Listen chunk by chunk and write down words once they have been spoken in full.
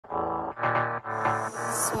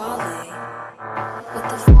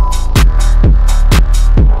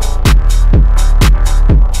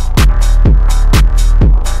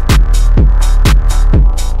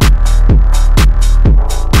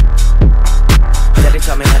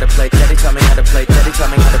play. Daddy taught me how to play. Daddy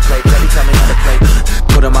taught me how to play. Daddy taught me how to play.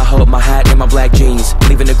 Put on my hood, my hat, and my black jeans.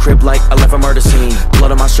 Leaving the crib like I left a murder scene.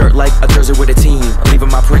 Blood on my shirt like a jersey with a team. Leaving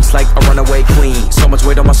my prints like a runaway queen. So much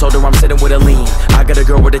weight on my shoulder, I'm sitting with a lean. I got a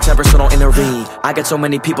girl with a temper, so don't intervene. I got so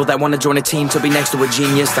many people that wanna join a team to be next to a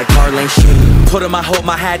genius like Marlene Sheen. Put on my hood,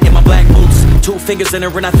 my hat, and my black boots. 2 fingers in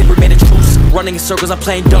her and I think we made a truce. Running in circles, I'm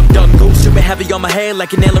playing duck, duck, goose. You been heavy on my head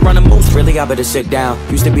like a nail around a moose. Really, I better sit down.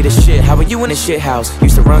 Used to be the shit, how are you in the shit house?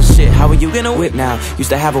 Used to run shit, how are you in a whip now? Used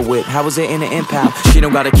to have a whip, how was it in an impound? She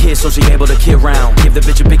don't got a kid, so she able to kid round. Give the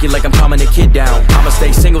bitch a bicky like I'm calming the kid down. I'ma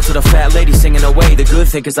stay single to the fat lady singing away. The good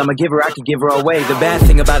thing is I'm a giver, I can give her away. The bad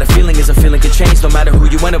thing about a feeling is a feeling can change. No matter who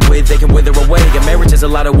you end up with, they can wither away. A marriage is a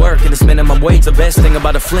lot of work and it's minimum wage. The best thing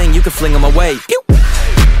about a fling, you can fling them away. Pew!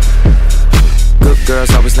 Good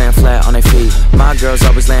girls always land flat on their feet. My girls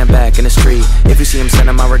always land back in the street. If you see them, send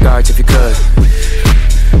them my regards if you could.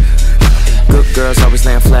 Good girls always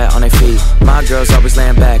land flat on their feet. My girls always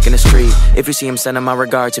land back in the street. If you see them, send them my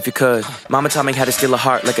regards if you could. Mama taught me how to steal a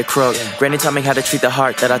heart like a crook. Granny taught me how to treat the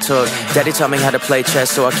heart that I took. Daddy taught me how to play chess,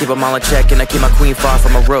 so I keep them all in check. And I keep my queen far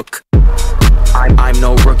from a rook. I'm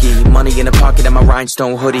no rookie. Money in the pocket and my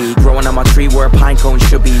rhinestone hoodie. Growing on my tree where a pine cone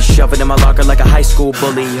should be. Shoving in my locker like a high school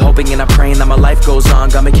bully. Hoping and I'm praying that my life goes on.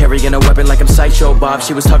 Got me carrying a weapon like I'm Sideshow Bob.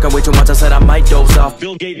 She was talking way too much, I said I might doze off.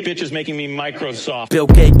 Bill Gates bitch is making me Microsoft. Bill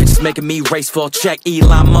Gates bitch is making me race for a check.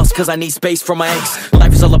 Elon Musk cause I need space for my eggs.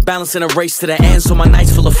 Life is all a balance and a race to the end. So my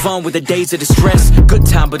nights full of fun with the days of distress. Good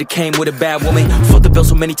time but it came with a bad woman. Fought the bill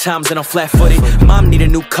so many times and I'm flat footed. Mom need a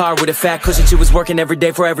new car with a fat cushion. She was working every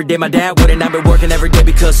day for every day. My dad wouldn't. I've been working every day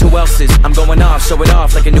because who else is? I'm going off, show it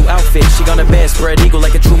off like a new outfit. She gonna bed, spread eagle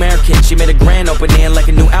like a true American. She made a grand opening like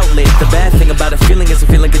a new outlet. The bad thing about a feeling is a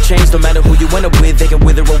feeling could change. No matter who you end up with, they can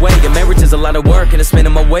wither away. A marriage is a lot of work and it's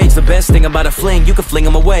minimum wage. The best thing about a fling, you can fling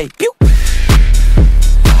them away. Pew!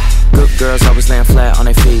 Good girls always land flat on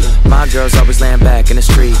their feet. My girls always land back in the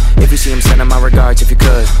street. If you see them, send them my regards if you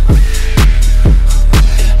could.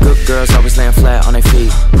 Good girls always land flat on their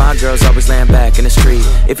feet. My girls always land back in the street.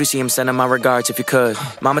 If you see them, send them my regards if you could.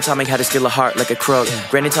 Mama taught me how to steal a heart like a crook.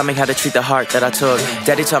 Granny taught me how to treat the heart that I took.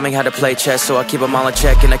 Daddy taught me how to play chess, so I keep them all in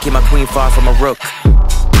check. And I keep my queen far from a rook.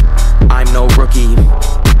 I'm no rookie.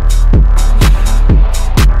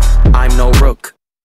 I'm no rook.